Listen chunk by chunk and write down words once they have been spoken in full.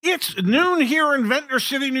It's noon here in Ventnor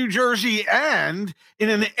City, New Jersey, and in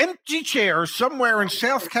an empty chair somewhere in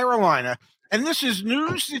South Carolina. And this is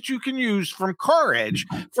news that you can use from Car Edge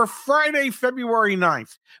for Friday, February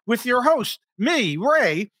 9th, with your host, me,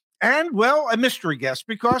 Ray, and, well, a mystery guest,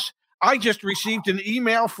 because I just received an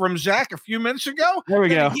email from Zach a few minutes ago. There we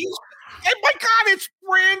go. And my God, it's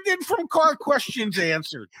Brandon from Car Questions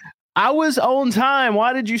Answered. I was on time.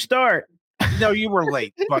 Why did you start? No, you were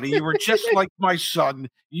late, buddy. You were just like my son.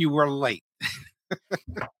 You were late.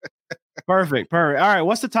 Perfect. All right.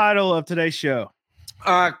 What's the title of today's show?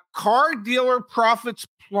 Car dealer profits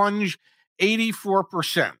plunge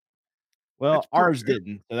 84%. Well, ours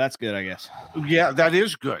didn't, so that's good, I guess. Yeah, that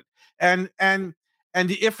is good. And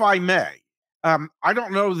if I may, I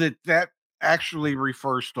don't know that actually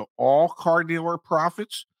refers to all car dealer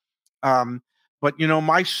profits. But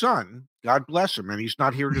my son, God bless him, and he's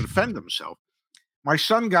not here to defend himself. My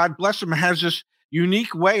son, God bless him, has this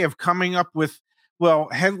unique way of coming up with, well,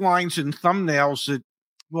 headlines and thumbnails that,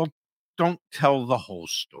 well, don't tell the whole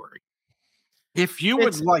story. If you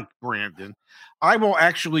would like, Brandon, I will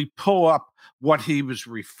actually pull up what he was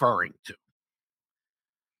referring to.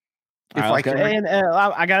 If I can,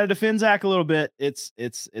 I got to defend Zach a little bit. It's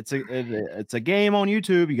a game on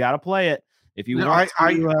YouTube. You got to play it if you want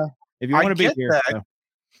to be here. So.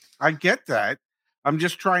 I get that. I'm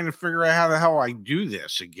just trying to figure out how the hell I do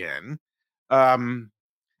this again. Bear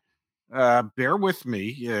with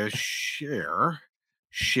me. Share.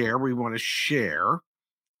 We want to share.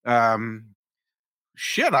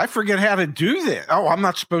 Shit, I forget how to do this. Oh, I'm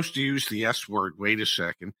not supposed to use the S word. Wait a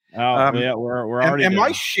second. Oh, yeah, we're already. Am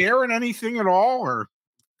I sharing anything at all, or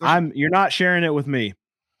you're not sharing it with me?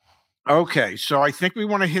 Okay, so I think we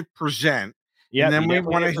want to hit present. Yeah, and then we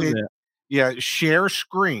want to hit share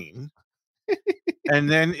screen. And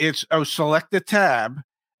then it's select the tab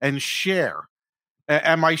and share.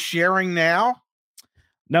 Am I sharing now?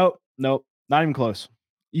 Nope, not even close.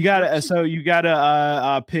 You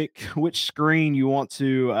gotta pick which screen you want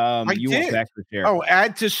to want to actually share. Oh,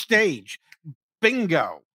 add to stage.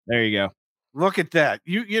 Bingo. There you go. Look at that.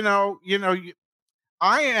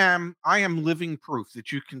 I am living proof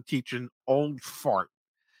that you can teach an old fart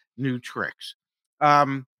new tricks.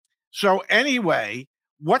 So anyway,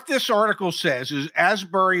 what this article says is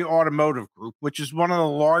Asbury Automotive Group, which is one of the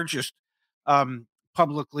largest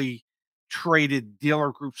publicly traded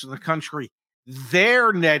dealer groups in the country,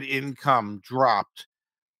 their net income dropped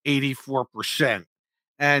 84%,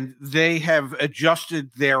 and they have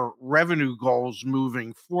adjusted their revenue goals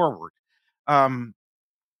moving forward.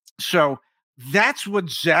 So that's what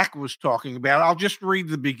Zach was talking about. I'll just read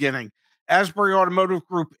the beginning. Asbury Automotive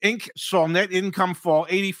Group, Inc. saw net income fall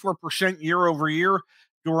 84% year over year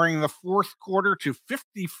during the fourth quarter to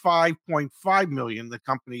 $55.5 million, the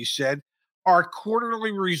company said. Our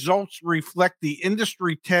quarterly results reflect the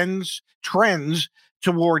industry trends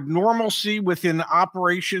toward normalcy within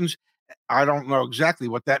operations. I don't know exactly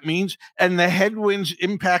what that means. And the headwinds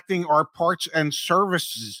impacting our parts and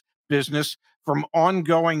services business from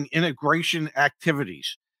ongoing integration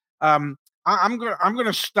activities. I'm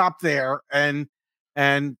gonna stop there and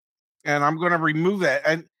I'm gonna remove that.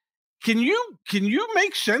 And can you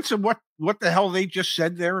make sense of what the hell they just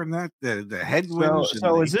said there in that the headwinds?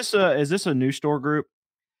 So is this a new store group?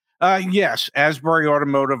 Yes, Asbury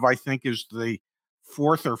Automotive, I think, is the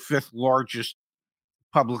fourth or fifth largest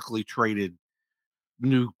publicly traded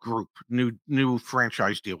new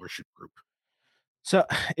franchise dealership group. So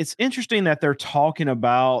it's interesting that they're talking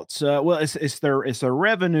about, it's their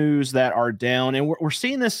revenues that are down, and we're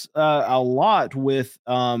seeing this a lot with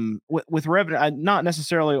revenue, not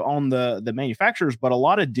necessarily on the manufacturers, but a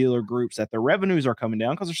lot of dealer groups that their revenues are coming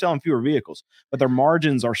down because they're selling fewer vehicles, but their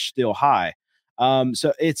margins are still high.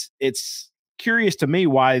 So it's curious to me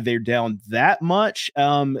why they're down that much.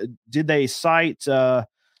 Did they cite the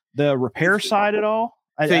repair side at all?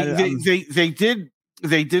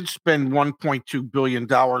 They did spend $1.2 billion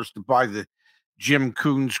to buy the Jim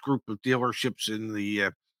Coons group of dealerships in the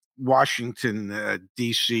Washington,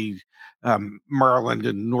 D.C., Maryland,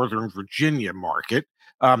 and Northern Virginia market.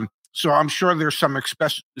 So I'm sure there's some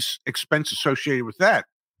expense associated with that.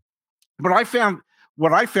 But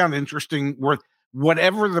what I found interesting were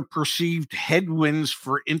whatever the perceived headwinds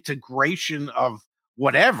for integration of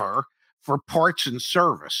whatever for parts and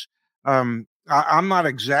service. I'm not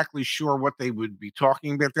exactly sure what they would be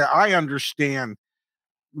talking about there. I understand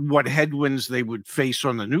what headwinds they would face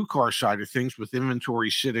on the new car side of things with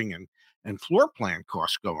inventory sitting and floor plan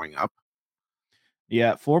costs going up.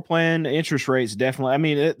 Yeah, floor plan interest rates definitely. I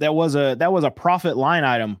mean, that was a profit line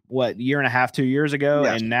item, year and a half, 2 years ago,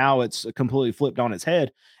 yes. And now it's completely flipped on its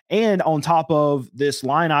head. And on top of this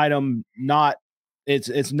line item, not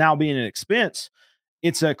it's now being an expense.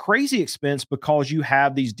 It's a crazy expense because you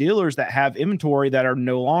have these dealers that have inventory that are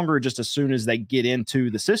no longer just as soon as they get into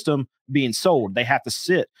the system being sold. They have to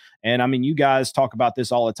sit. And I mean, you guys talk about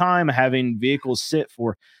this all the time, having vehicles sit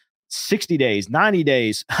for 60 days, 90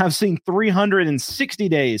 days. I've seen 360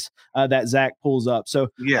 days that Zach pulls up. So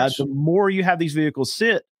Yes. the more you have these vehicles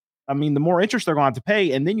sit, I mean, the more interest they're going to have to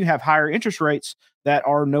pay, and then you have higher interest rates that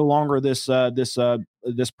are no longer this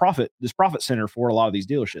profit center for a lot of these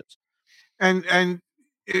dealerships. And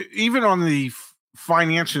even on the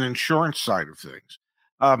finance and insurance side of things,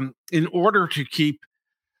 in order to keep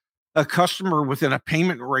a customer within a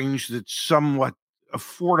payment range that's somewhat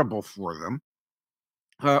affordable for them,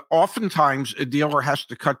 oftentimes a dealer has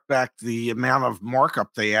to cut back the amount of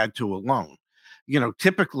markup they add to a loan.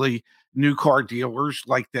 Typically new car dealers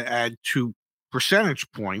like to add 2 percentage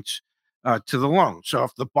points to the loan. So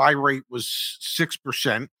if the buy rate was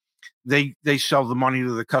 6%, they sell the money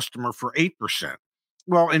to the customer for 8%.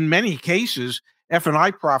 Well, in many cases,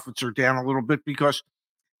 F&I profits are down a little bit because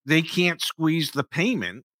they can't squeeze the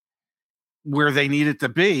payment where they need it to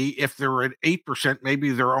be. If they're at 8%, maybe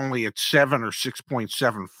they're only at 7 or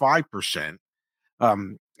 6.75%.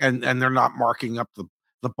 And they're not marking up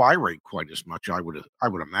the buy rate quite as much, I would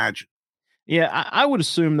imagine. Yeah, I would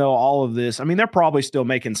assume though all of this. I mean, they're probably still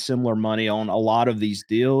making similar money on a lot of these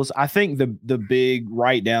deals. I think the big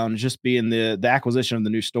write down is just being the acquisition of the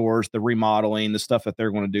new stores, the remodeling, the stuff that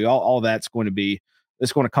they're going to do. All that's going to be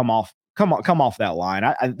it's going to come off that line.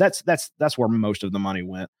 That's where most of the money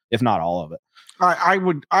went, if not all of it. I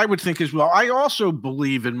would think as well. I also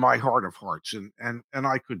believe in my heart of hearts, and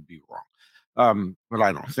I could be wrong, but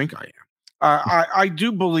I don't think I am. I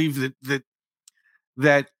do believe that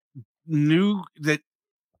that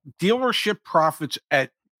dealership profits at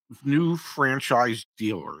new franchise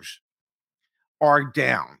dealers are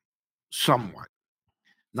down somewhat.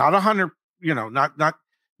 Not 100,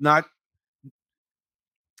 not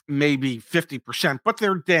maybe 50%, but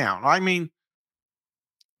they're down. I mean,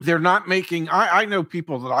 they're not making. I know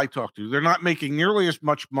people that I talk to. They're not making nearly as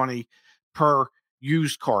much money per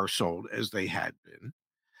used car sold as they had been.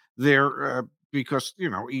 They're because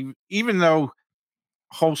even though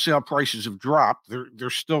wholesale prices have dropped, they're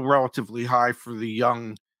still relatively high for the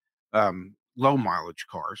young, low mileage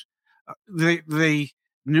cars. The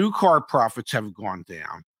new car profits have gone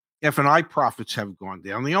down. F&I profits have gone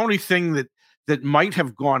down. The only thing that might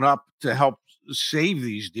have gone up to help save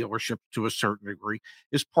these dealerships to a certain degree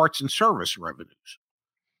is parts and service revenues.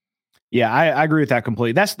 Yeah, I agree with that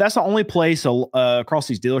completely. That's the only place across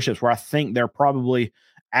these dealerships where I think they're probably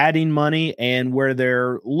adding money and where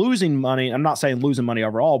they're losing money. I'm not saying losing money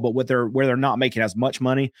overall, but where they're not making as much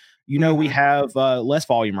money. We Mhm. have less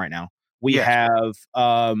volume right now. Yes.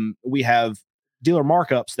 We have dealer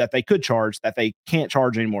markups that they could charge that they can't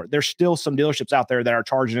charge anymore. There's still some dealerships out there that are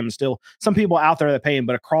charging them. Still, some people out there that pay them,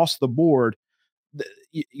 but across the board,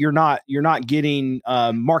 you're not getting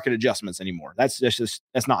market adjustments anymore. That's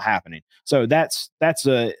not happening. So that's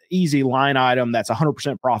a easy line item. That's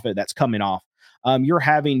 100% profit that's coming off. You're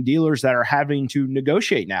having dealers that are having to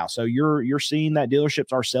negotiate now. So you're seeing that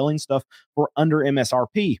dealerships are selling stuff for under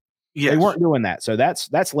MSRP. They Yes. weren't doing that. So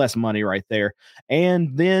that's less money right there.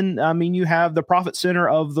 And then I mean you have the profit center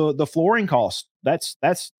of the flooring cost. That's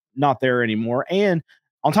not there anymore. And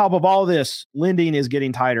on top of all this, lending is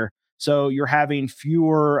getting tighter. So you're having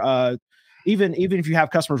fewer even if you have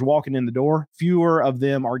customers walking in the door, fewer of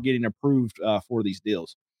them are getting approved for these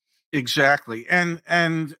deals. Exactly. I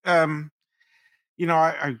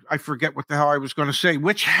forget what the hell I was going to say,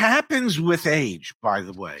 which happens with age, by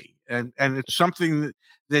the way, and it's something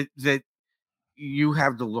that you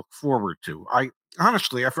have to look forward to. I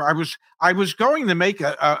honestly, I was going to make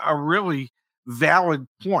a really valid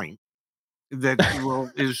point that will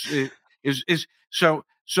is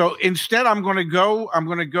so instead I'm going to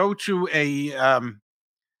go to a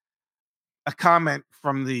comment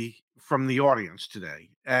from the audience today,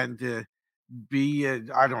 and be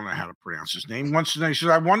I don't know how to pronounce his name. Once today, he says,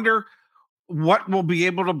 "I wonder what we'll be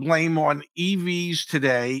able to blame on EVs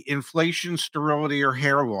today: inflation, sterility, or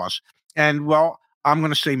hair loss." And well, I'm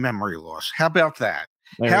going to say memory loss. How about that?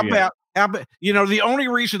 There How you go. about the only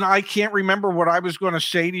reason I can't remember what I was going to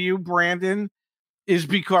say to you, Brandon, is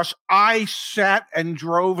because I sat and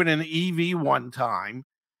drove in an EV one time,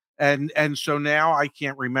 and so now I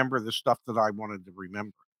can't remember the stuff that I wanted to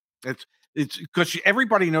remember. It's it's because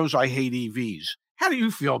everybody knows I hate EVs. How do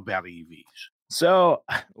you feel about EVs? So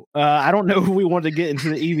I don't know if we want to get into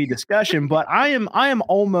the EV discussion, but I am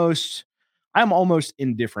almost I'm almost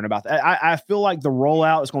indifferent about that. I feel like the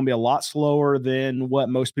rollout is going to be a lot slower than what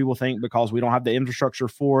most people think because we don't have the infrastructure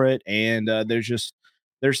for it, and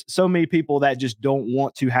there's so many people that just don't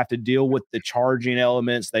want to have to deal with the charging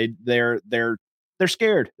elements. They're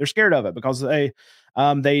scared. They're scared of it because they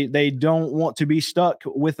don't want to be stuck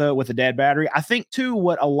with a dead battery. I think too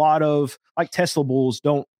what a lot of like Tesla bulls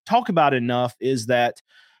don't talk about enough is that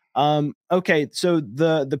okay, so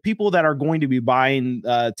the people that are going to be buying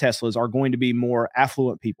Teslas are going to be more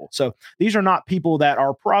affluent people. So these are not people that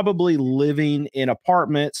are probably living in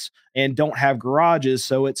apartments and don't have garages.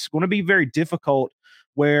 So it's going to be very difficult.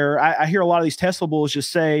 Where I hear a lot of these Tesla bulls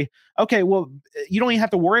just say, okay, well, you don't even have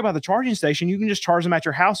to worry about the charging station. You can just charge them at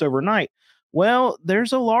your house overnight. Well,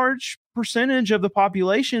 there's a large percentage of the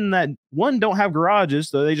population that one don't have garages,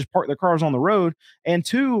 so they just park their cars on the road, and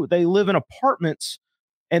two, they live in apartments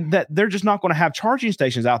and that they're just not going to have charging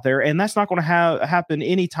stations out there, and that's not going to happen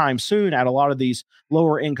anytime soon at a lot of these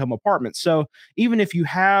lower income apartments. So even if you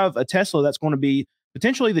have a Tesla that's going to be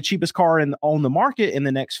potentially the cheapest car on the market in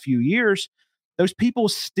the next few years, those people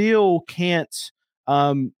still can't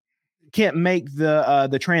make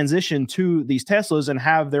the transition to these Teslas and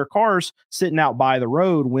have their cars sitting out by the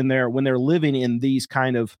road when they're living in these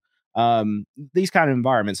kind of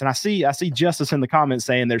environments. And I see Justice in the comments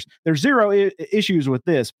saying there's zero issues with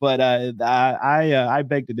this, but I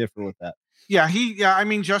beg to differ with that. Yeah, I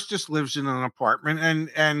mean, Justice lives in an apartment,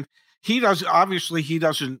 and he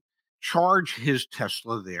doesn't charge his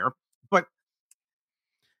Tesla there, but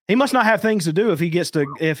He must not have things to do if he gets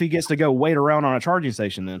to go wait around on a charging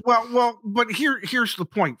station then. but here's the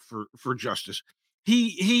point for Justice.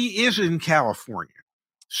 He is in California.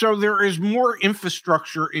 So there is more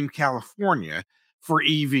infrastructure in California for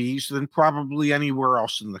EVs than probably anywhere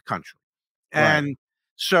else in the country. Right. And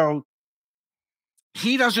so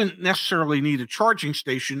he doesn't necessarily need a charging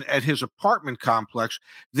station at his apartment complex.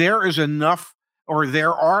 There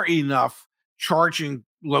are enough charging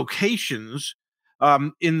locations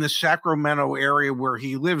in the Sacramento area where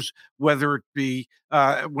he lives, whether it be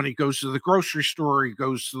when he goes to the grocery store, he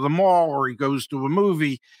goes to the mall, or he goes to a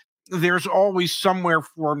movie. There's always somewhere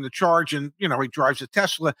for him to charge. And, he drives a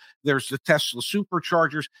Tesla. There's the Tesla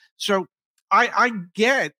superchargers. So I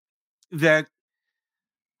get that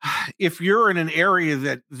if you're in an area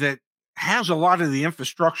that has a lot of the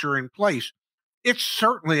infrastructure in place, it's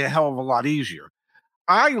certainly a hell of a lot easier.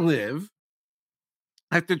 I live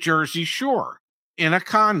at the Jersey Shore in a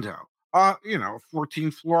condo,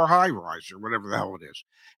 14th floor high rise or whatever the hell it is.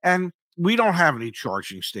 And we don't have any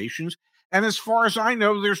charging stations. And as far as I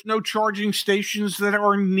know, there's no charging stations that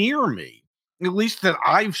are near me, at least that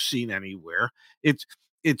I've seen anywhere. It's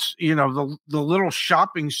the little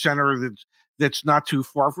shopping center that's not too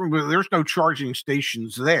far from, but there's no charging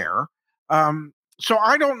stations there. So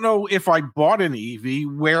I don't know if I bought an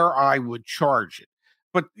EV where I would charge it.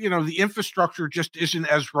 But the infrastructure just isn't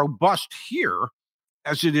as robust here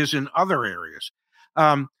as it is in other areas.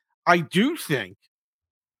 I do think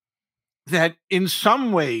that in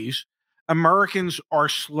some ways Americans are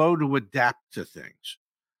slow to adapt to things.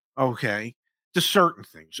 Okay, to certain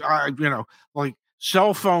things. Like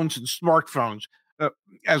cell phones and smartphones.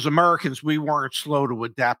 As Americans, we weren't slow to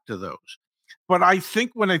adapt to those. But I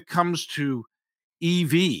think when it comes to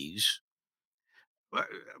EVs,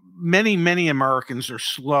 many Americans are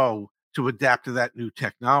slow to adapt to that new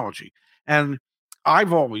technology. And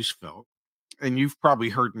I've always felt, and you've probably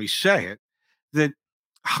heard me say it, that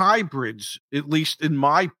hybrids, at least in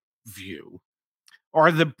my view,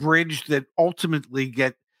 are the bridge that ultimately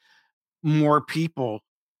get more people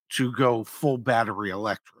to go full battery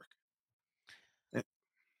electric.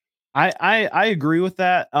 I agree with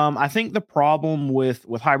that. I think the problem with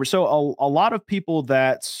hybrid, so a lot of people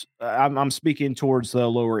that I'm speaking towards the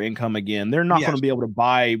lower income again, they're not going Yes. to be able to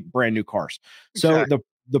buy brand new cars. So Exactly.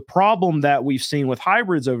 the problem that we've seen with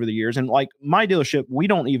hybrids over the years, and like my dealership, we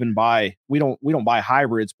don't buy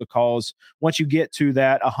hybrids because once you get to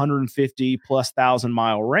that 150 plus thousand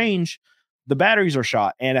mile range, the batteries are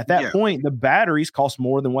shot. And at that Yeah. point, the batteries cost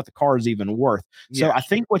more than what the car is even worth. So I Yes.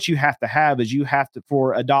 think what you have to have is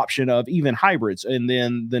for adoption of even hybrids, and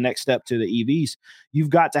then the next step to the EVs, you've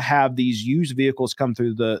got to have these used vehicles come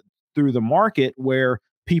through the market where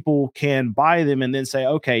people can buy them and then say,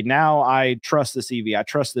 okay, now I trust this EV. I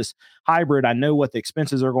trust this hybrid. I know what the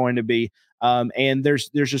expenses are going to be. And there's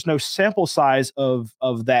just no sample size of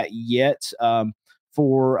that yet.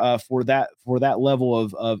 For that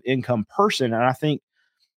level of income person. And I think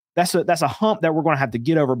that's a hump that we're going to have to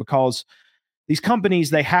get over because these companies,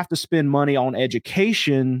 they have to spend money on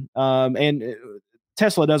education. And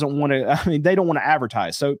Tesla doesn't want to, I mean, they don't want to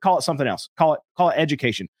advertise. So call it something else. Call it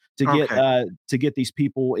education. Okay. to get these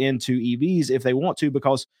people into EVs if they want to,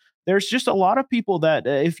 because there's just a lot of people that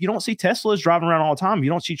if you don't see Teslas driving around all the time, you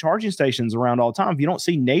don't see charging stations around all the time, if you don't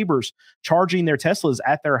see neighbors charging their Teslas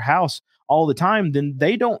at their house all the time, then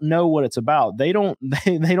they don't know what it's about. They don't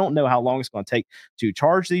know how long it's going to take to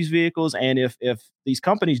charge these vehicles, and if these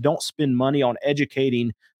companies don't spend money on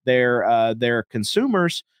educating their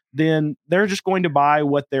consumers, then they're just going to buy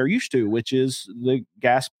what they're used to, which is the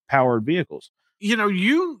gas powered vehicles.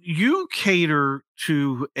 You cater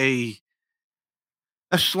to a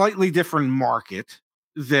slightly different market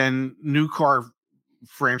than new car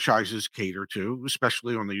franchises cater to,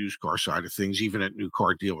 especially on the used car side of things, even at new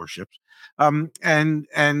car dealerships.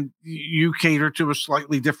 And you cater to a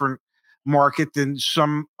slightly different market than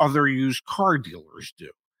some other used car dealers do.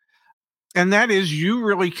 And that is, you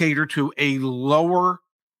really cater to a lower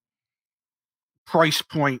price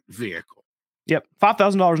point vehicle. Yep,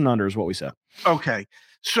 $5,000 and under is what we said. Okay.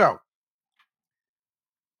 So,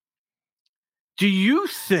 do you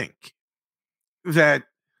think that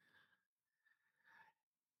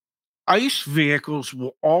ICE vehicles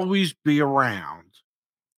will always be around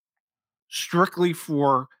strictly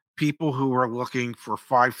for people who are looking for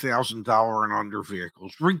 $5,000 and under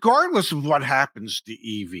vehicles, regardless of what happens to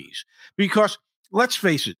EVs? Because let's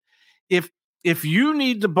face it, if if you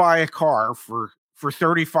need to buy a car for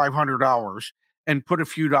 $3,500 and put a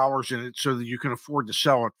few dollars in it so that you can afford to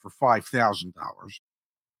sell it for $5,000,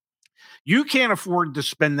 you can't afford to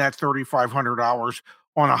spend that $3,500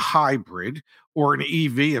 on a hybrid or an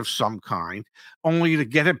EV of some kind, only to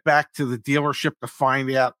get it back to the dealership to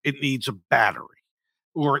find out it needs a battery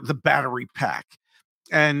or the battery pack.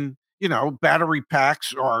 And, battery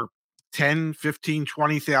packs are 10, 15,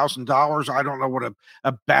 $20,000. I don't know what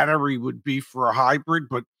a battery would be for a hybrid,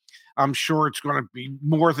 but I'm sure it's going to be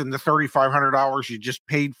more than the $3,500 you just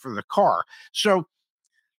paid for the car. So,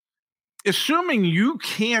 assuming you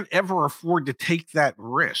can't ever afford to take that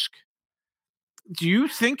risk, do you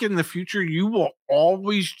think in the future you will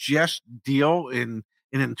always just deal in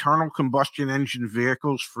internal combustion engine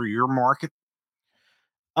vehicles for your market?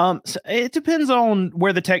 So it depends on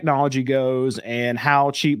where the technology goes and how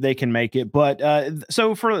cheap they can make it. But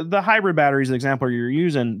so for the hybrid batteries, the example you're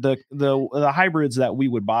using, the hybrids that we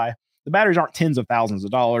would buy, the batteries aren't tens of thousands of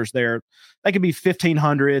dollars. They could be $1,500,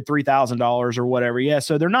 $3,000 or whatever. Yeah,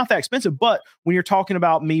 so they're not that expensive. But when you're talking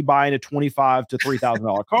about me buying a $25 to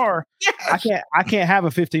 $3,000 car, Yes. I can't have a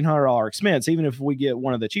 $1,500 expense, even if we get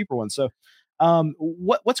one of the cheaper ones. So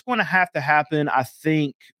what's going to have to happen, I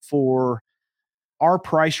think, for our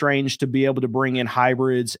price range to be able to bring in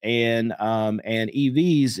hybrids and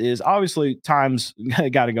EVs is obviously time's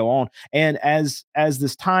got to go on. And as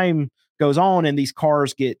this time goes on and these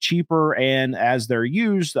cars get cheaper and as they're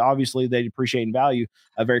used, obviously they depreciate in value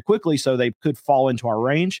very quickly, so they could fall into our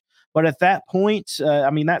range. But at that point,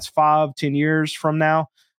 I mean that's 5-10 years from now.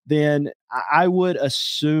 Then I would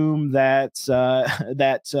assume that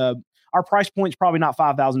our price point is probably not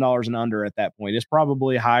 $5,000 and under at that point. It's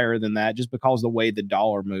probably higher than that just because of the way the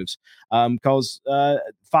dollar moves. Because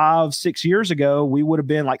 5-6 years ago, we would have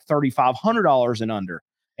been like $3,500 and under.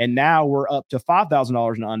 And now we're up to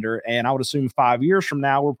 $5,000 and under. And I would assume 5 years from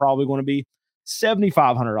now, we're probably going to be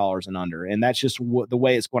 $7,500 and under. And that's just the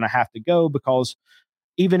way it's going to have to go, because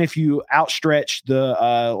even if you outstretch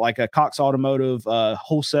the like a Cox Automotive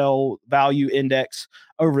wholesale value index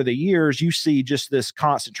over the years, you see just this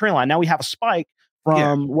constant trend line. Now we have a spike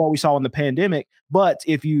Yeah. from what we saw in the pandemic, but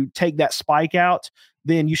if you take that spike out,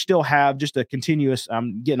 then you still have just a continuous,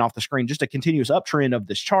 I'm getting off the screen, just a continuous uptrend of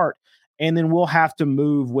this chart. And then we'll have to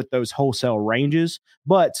move with those wholesale ranges.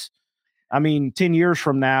 But I mean, 10 years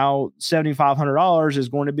from now, $7,500 is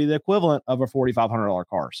going to be the equivalent of a $4,500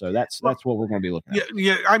 car. So Well, that's what we're going to be looking at.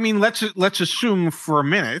 yeah. I mean, let's assume for a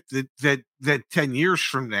minute that 10 years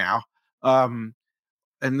from now, um,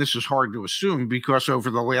 and this is hard to assume because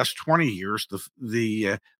over the last 20 years,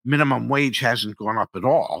 the minimum wage hasn't gone up at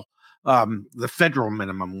all. The federal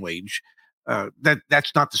minimum wage.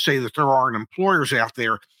 That's not to say that there aren't employers out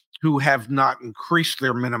there who have not increased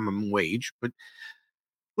their minimum wage, but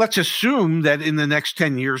let's assume that in the next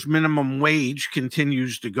 10 years, minimum wage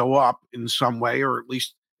continues to go up in some way, or at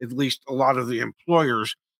least a lot of the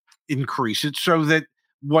employers increase it so that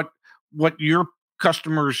what your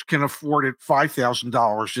customers can afford at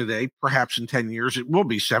 $5,000 a day, perhaps in 10 years, it will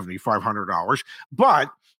be $7,500,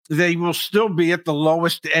 but they will still be at the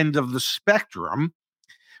lowest end of the spectrum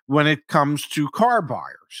when it comes to car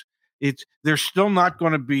buyers. They're still not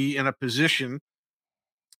going to be in a position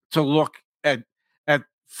to look at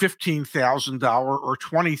 $15,000 or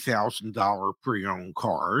 $20,000 pre-owned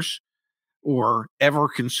cars or ever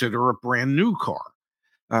consider a brand new car.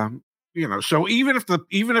 Um, so even if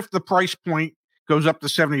the price point goes up to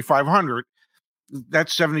 7,500, that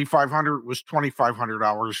 7,500 was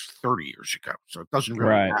 $2,500 30 years ago. So it doesn't really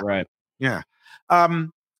Right, matter. right. Yeah.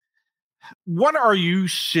 Um, what are you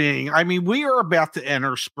seeing? I mean, we are about to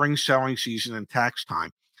enter spring selling season and tax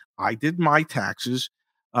time. I did my taxes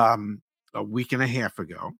a week and a half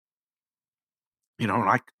ago.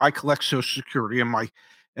 And I collect Social Security,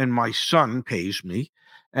 and my son pays me,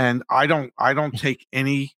 and I don't take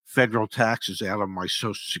any federal taxes out of my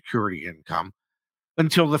Social Security income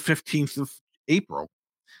until the 15th of April,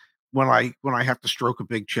 when I have to stroke a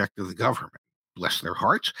big check to the government. Bless their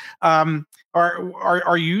hearts.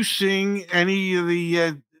 Are you seeing any of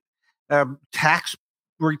the tax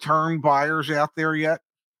return buyers out there yet?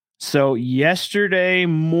 So yesterday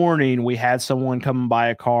morning, we had someone come and buy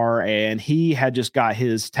a car, and he had just got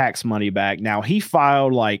his tax money back. Now he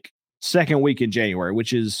filed like second week in January,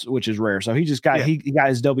 which is rare. So he just got Yeah, he got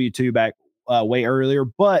his W-2 back way earlier.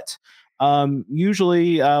 But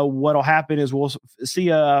usually, what'll happen is we'll see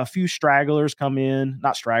a few stragglers come in,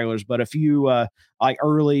 not stragglers, but a few like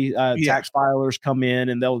early yeah, tax filers come in,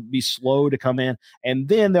 and they'll be slow to come in, and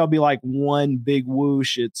then there'll be like one big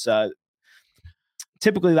whoosh. It's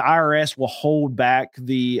typically the IRS will hold back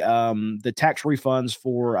the tax refunds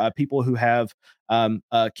for people who have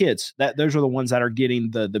kids. That those are the ones that are getting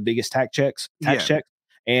the biggest tax yeah, checks,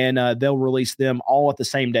 and they'll release them all at the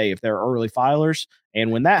same day if they're early filers. And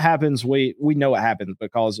when that happens, we know what happens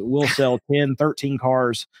because we'll sell 10, 13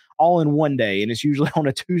 cars all in one day, and it's usually on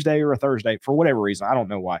a Tuesday or a Thursday for whatever reason. I don't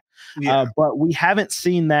know why, yeah, but we haven't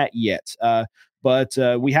seen that yet. But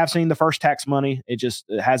we have seen the first tax money. It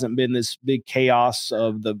hasn't been this big chaos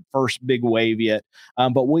of the first big wave yet.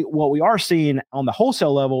 But what we are seeing on the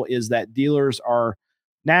wholesale level is that dealers are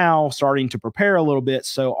now starting to prepare a little bit.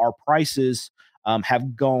 So our prices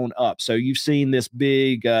have gone up. So you've seen this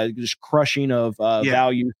big just crushing of yeah.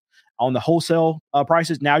 value on the wholesale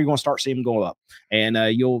prices. Now you're going to start seeing them go up, and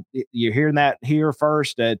you're hearing that here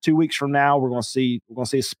first. 2 weeks from now, we're going to see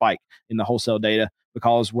a spike in the wholesale data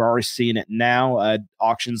because we're already seeing it now.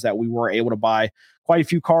 Auctions that we were able to buy quite a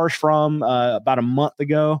few cars from about a month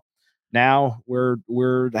ago. Now we're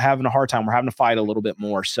having a hard time. We're having to fight a little bit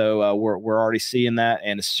more. So we're already seeing that.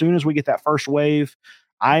 And as soon as we get that first wave,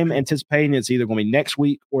 I'm anticipating it's either going to be next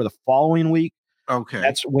week or the following week. Okay.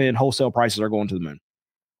 That's when wholesale prices are going to the moon.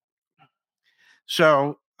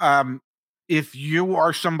 So, if you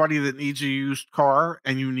are somebody that needs a used car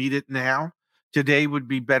and you need it now, today would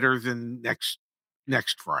be better than next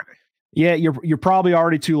Friday. Yeah, you're probably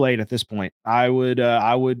already too late at this point. I would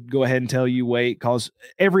go ahead and tell you wait because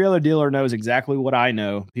every other dealer knows exactly what I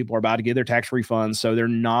know. People are about to get their tax refunds, so they're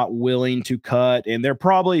not willing to cut. And they're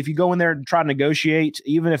probably, if you go in there and try to negotiate,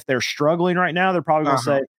 even if they're struggling right now, they're probably going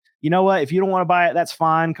to Uh-huh. say, you know what, if you don't want to buy it, that's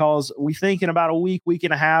fine because we think in about a week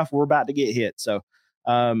and a half, we're about to get hit. So,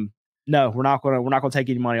 no, we're not gonna take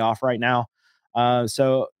any money off right now.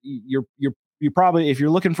 So you probably, if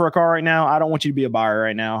you're looking for a car right now, I don't want you to be a buyer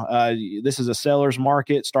right now. This is a seller's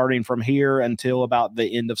market starting from here until about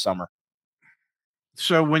the end of summer.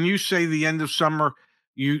 So when you say the end of summer,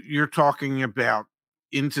 you're talking about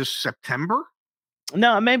into September?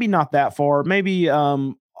 No, maybe not that far. Maybe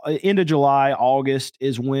end of July, August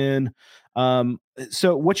is when.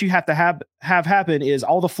 So what you have to have happen is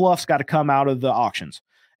all the fluff's got to come out of the auctions.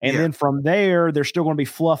 And Yeah. then from there, there's still going to be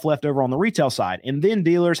fluff left over on the retail side. And then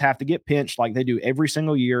dealers have to get pinched like they do every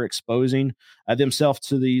single year, exposing themselves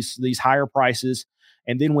to these higher prices.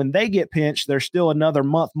 And then when they get pinched, there's still another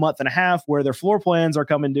month and a half where their floor plans are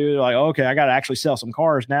coming due. Like, okay, I got to actually sell some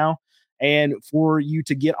cars now. And for you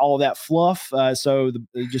to get all of that fluff,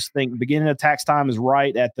 just think beginning of tax time is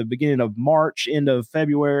right at the beginning of March, end of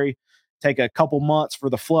February. Take a couple months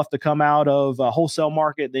for the fluff to come out of a wholesale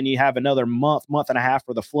market. Then you have another month and a half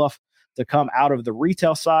for the fluff to come out of the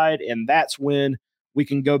retail side. And that's when we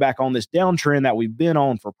can go back on this downtrend that we've been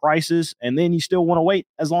on for prices. And then you still want to wait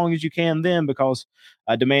as long as you can then because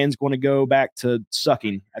demand's going to go back to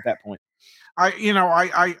sucking at that point.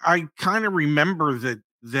 I kind of remember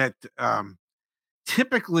that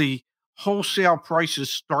typically wholesale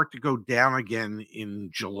prices start to go down again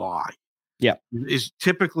in July. Yeah. Is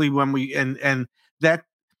typically when we and that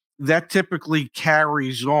typically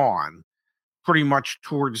carries on pretty much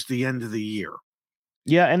towards the end of the year.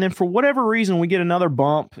 Yeah, and then for whatever reason, we get another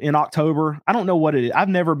bump in October. I don't know what it is. I've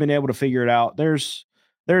never been able to figure it out.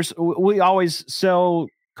 We always sell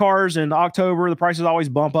cars in October. The prices always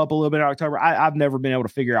bump up a little bit in October. I've never been able to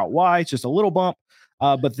figure out why. It's just a little bump.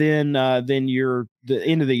 But then you're the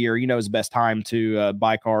end of the year. Is the best time to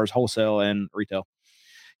buy cars wholesale and retail.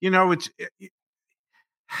 You know, it's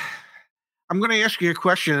I'm going to ask you a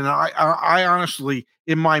question, and I honestly,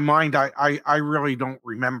 in my mind, I really don't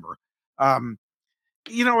remember. Um,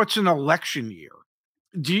 it's an election year.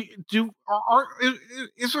 Do you, do are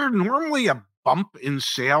is there normally a bump in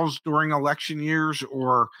sales during election years,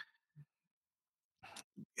 or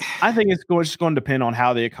I think just going to depend on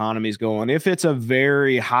how the economy is going. If it's a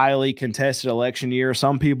very highly contested election year,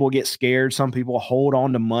 some people get scared, some people hold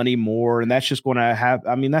on to money more, and that's just going to have.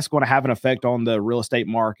 I mean, that's going to have an effect on the real estate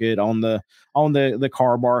market, on the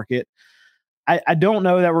car market. I don't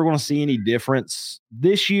know that we're going to see any difference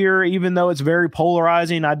this year, even though it's very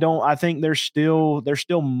polarizing. I think there's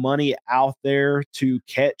still money out there to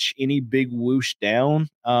catch any big whoosh down.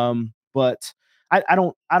 But I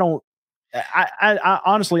don't I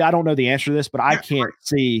honestly I don't know the answer to this, but yeah,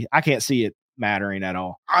 I can't see it mattering at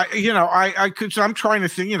all. I could. So I'm trying to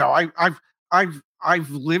think. I've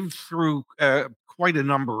lived through quite a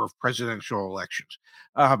number of presidential elections,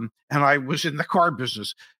 and I was in the car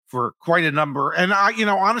business for quite a number. And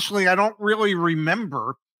honestly, I don't really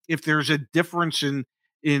remember if there's a difference in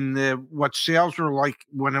what sales were like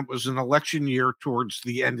when it was an election year towards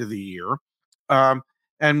the end of the year, um,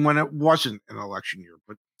 and when it wasn't an election year.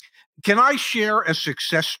 But can I share a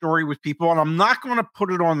success story with people? And I'm not going to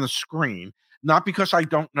put it on the screen, not because I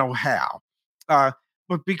don't know how, uh,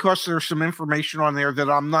 but because there's some information on there that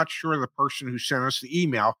I'm not sure the person who sent us the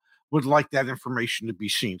email would like that information to be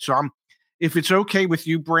seen. So if it's okay with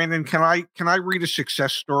you, Brandon, can I read a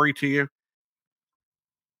success story to you?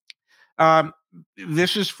 Um,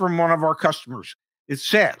 this is from one of our customers. It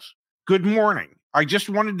says, "Good morning. I just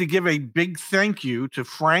wanted to give a big thank you to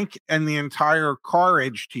Frank and the entire Car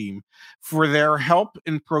Edge team for their help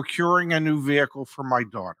in procuring a new vehicle for my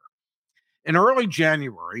daughter. In early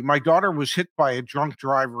January, my daughter was hit by a drunk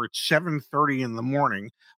driver at 7:30 in the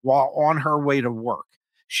morning while on her way to work.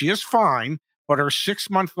 She is fine, but her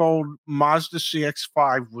 6-month-old Mazda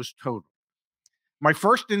CX-5 was totaled. My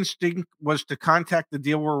first instinct was to contact the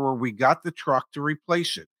dealer where we got the truck to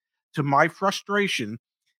replace it. To my frustration,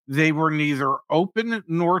 they were neither open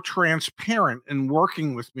nor transparent in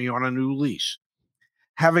working with me on a new lease.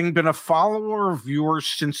 Having been a follower of yours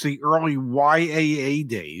since the early YAA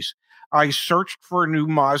days, I searched for a new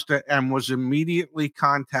Mazda and was immediately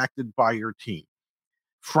contacted by your team.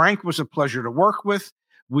 Frank was a pleasure to work with.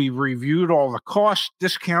 We reviewed all the costs,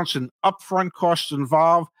 discounts, and upfront costs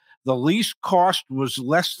involved. The lease cost was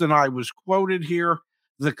less than I was quoted here,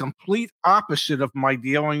 the complete opposite of my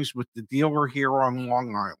dealings with the dealer here on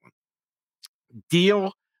Long Island.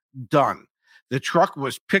 Deal done. The truck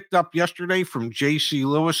was picked up yesterday from JC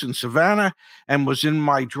Lewis in Savannah and was in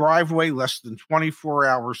my driveway less than 24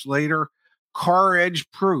 hours later. Car Edge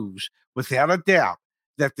proves, without a doubt,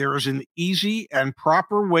 that there is an easy and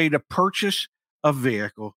proper way to purchase a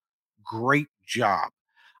vehicle. Great job.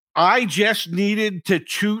 I just needed to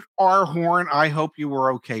toot our horn. I hope you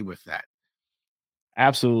were okay with that.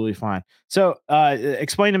 Absolutely fine. So,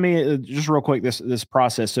 explain to me just real quick this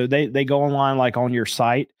process. So they go online like on your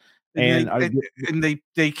site, And and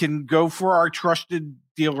they can go for our trusted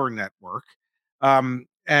dealer network. And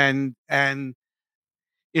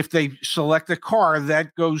if they select a car,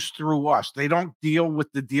 that goes through us. They don't deal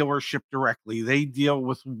with the dealership directly. They deal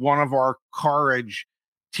with one of our Car Edge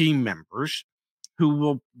team members who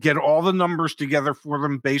will get all the numbers together for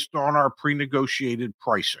them based on our pre-negotiated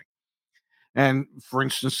pricing. And for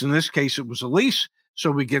instance, in this case, it was a lease.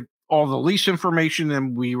 So we get all the lease information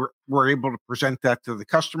and were able to present that to the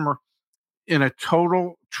customer in a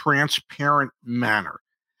total transparent manner.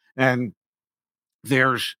 And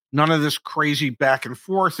there's none of this crazy back and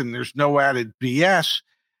forth, and there's no added BS.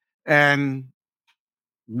 And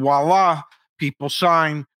voila, people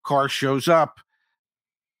sign, car shows up,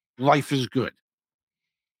 life is good.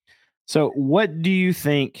 so what do you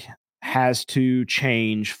think has to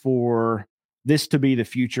change for this to be the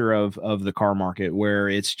future of the car market, where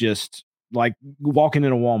it's just like walking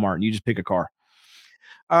in a Walmart and you just pick a car?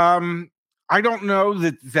 Um, I don't know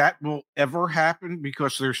that that will ever happen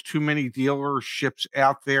because there's too many dealerships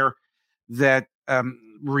out there that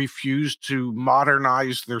refuse to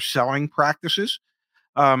modernize their selling practices,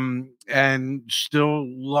 and still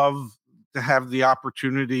love to have the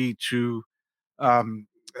opportunity to um,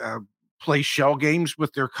 uh, play shell games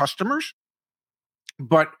with their customers.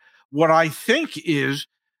 But what I think is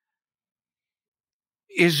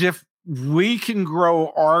if we can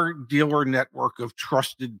grow our dealer network of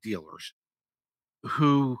trusted dealers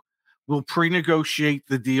who will pre-negotiate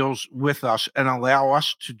the deals with us and allow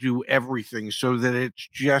us to do everything so that it's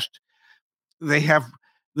just they have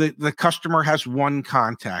the customer has one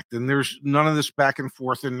contact, and there's none of this back and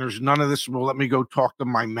forth, and there's none of this, well, let me go talk to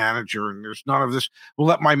my manager, and there's none of this, well,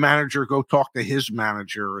 let my manager go talk to his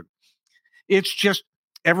manager. And it's just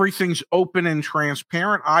everything's open and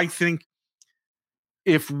transparent. I think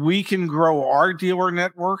if we can grow our dealer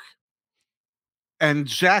network, and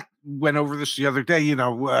Zach went over this the other day,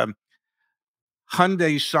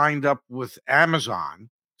 Hyundai signed up with Amazon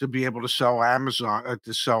to be able to sell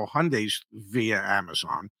to sell Hyundais via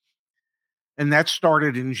Amazon, and that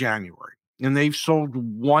started in January. And they've sold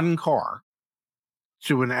one car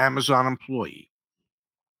to an Amazon employee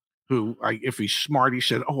who, if he's smart, he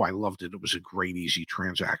said, "Oh, I loved it. It was a great, easy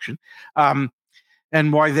transaction." Um,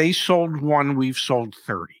 and why they sold one, we've sold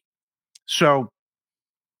 30. So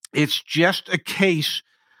it's just a case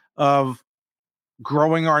of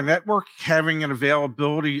growing our network, having an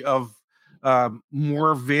availability of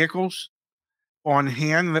more vehicles on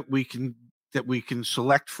hand that we can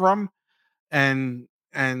select from, and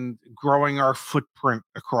growing our footprint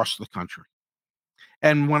across the country.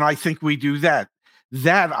 And when I think we do that,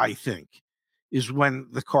 that I think is when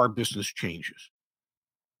the car business changes.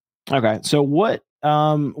 Okay. So what I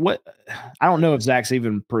don't know if Zach's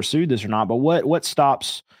even pursued this or not, but what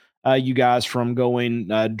stops you guys from going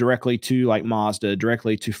directly to like Mazda,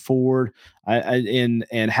 directly to Ford, and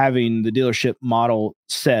having the dealership model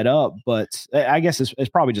set up? But I guess it's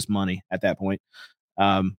probably just money at that point.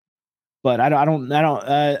 Um, but I don't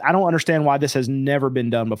understand why this has never been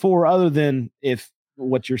done before, other than if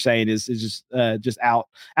what you're saying is just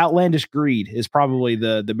outlandish greed is probably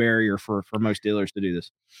the barrier for most dealers to do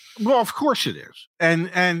this. Well, of course it is. And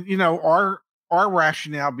our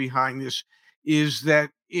rationale behind this is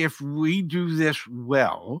that if we do this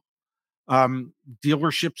well,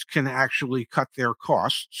 dealerships can actually cut their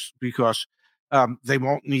costs because they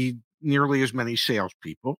won't need nearly as many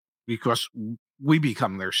salespeople because we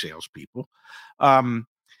become their salespeople. Um,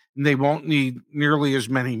 they won't need nearly as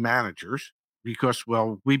many managers because,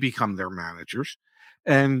 well, we become their managers,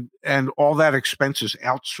 and all that expense is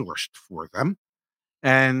outsourced for them,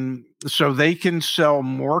 and so they can sell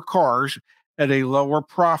more cars at a lower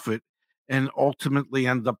profit and ultimately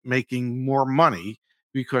end up making more money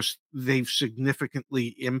because they've significantly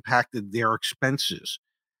impacted their expenses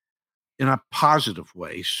in a positive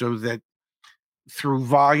way so that through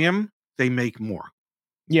volume they make more.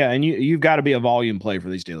 Yeah, and you've got to be a volume play for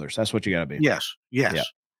these dealers. That's what you got to be. Yes, Yeah. yes.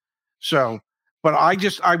 So, but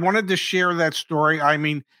I wanted to share that story. I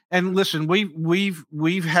mean, and listen,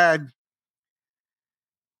 we've had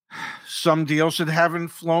some deals that haven't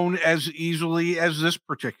flown as easily as this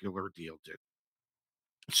particular deal did,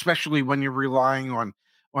 especially when you're relying on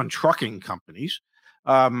trucking companies.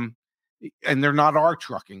 Um, and they're not our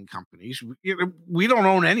trucking companies. We don't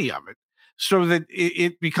own any of it, so that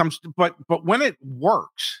it becomes. But when it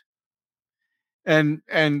works, and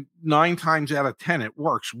 9 times out of 10 it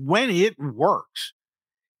works. When it works,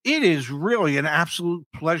 it is really an absolute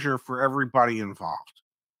pleasure for everybody involved.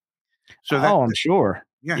 So Oh, I'm sure.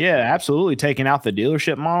 yeah, Yeah, absolutely. Taking out the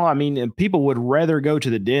dealership model. I mean, people would rather go to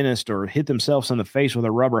the dentist or hit themselves in the face with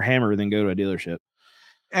a rubber hammer than go to a dealership.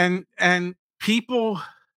 and people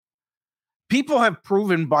have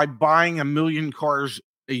proven by buying a million cars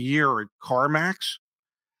a year at CarMax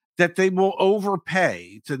that they will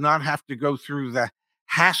overpay to not have to go through the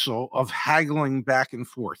hassle of haggling back and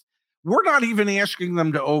forth. We're not even asking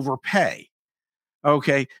them to overpay,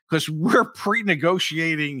 okay? Because we're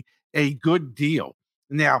pre-negotiating a good deal.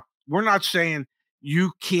 Now, we're not saying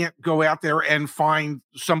you can't go out there and find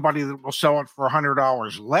somebody that will sell it for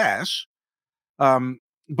 $100 less. Um,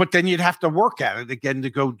 but then you'd have to work at it again to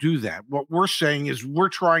go do that. What we're saying is we're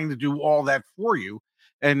trying to do all that for you,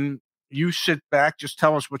 and you sit back, just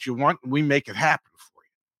tell us what you want, and we make it happen for you.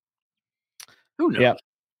 Who knows? Yeah.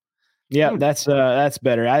 Yeah, Who that's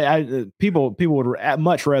better. People would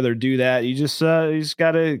much rather do that. You just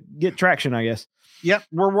got to get traction, I guess. Yep,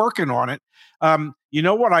 we're working on it. You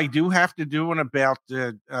know what I do have to do in about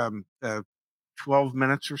 12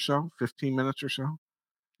 minutes or so, 15 minutes or so?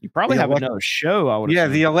 You probably The have elec another show, I would Yeah,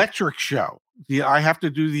 the assume. electric show. I have to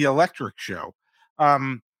do the electric show.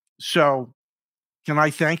 Um, so can I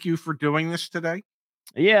thank you for doing this today?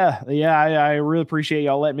 Yeah, yeah, I really appreciate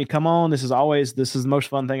y'all letting me come on. This is the most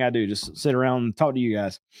fun thing I do. Just sit around and talk to you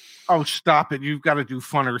guys. Oh, stop it. You've got to do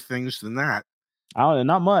funner things than that. Oh,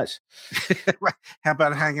 not much. How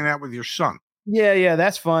about hanging out with your son? Yeah, yeah,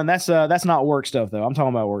 that's fun. That's not work stuff though. I'm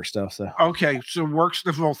talking about work stuff. So Okay, so work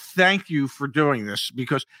stuff. Well, thank you for doing this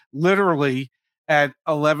because literally at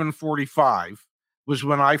 11:45 was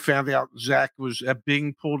when I found out Zach was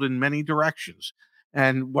being pulled in many directions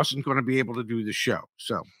and wasn't going to be able to do the show.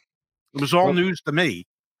 So it was all well, news to me.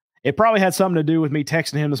 It probably had something to do with me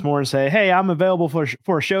texting him this morning, say, "Hey, I'm available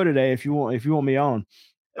for a show today if you want me on."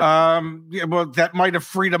 Yeah, well, that might have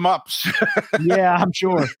freed him up Yeah, I'm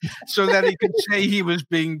sure. so that he could say he was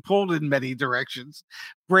being pulled in many directions.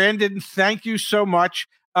 Brandon, thank you so much.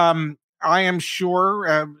 I am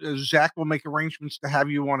sure Zach will make arrangements to have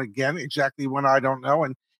you on again. Exactly when, I don't know.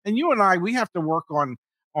 And you and I, we have to work on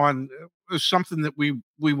something that we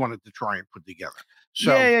wanted to try and put together.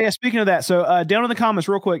 So Yeah. Speaking of that, so down in the comments,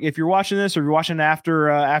 real quick, if you're watching this or you're watching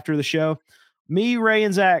after the show, me, Ray,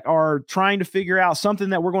 and Zach are trying to figure out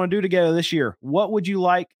something that we're going to do together this year. What would you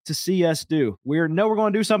like to see us do? We're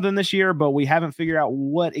going to do something this year, but we haven't figured out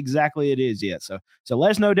what exactly it is yet. So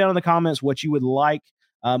let us know down in the comments what you would like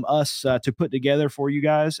us to put together for you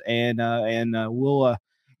guys, and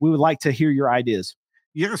we would like to hear your ideas.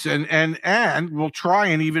 yes, and we'll try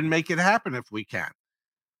and even make it happen if we can.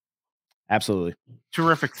 Absolutely.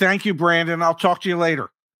 Terrific. Thank you, Brandon. I'll talk to you later.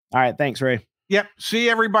 All right. Thanks, Ray. Yep. See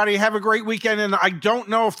everybody. Have a great weekend. And I don't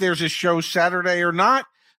know if there's a show Saturday or not.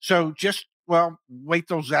 So just, well, wait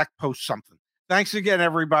till Zach posts something. Thanks again,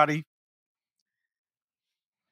 everybody.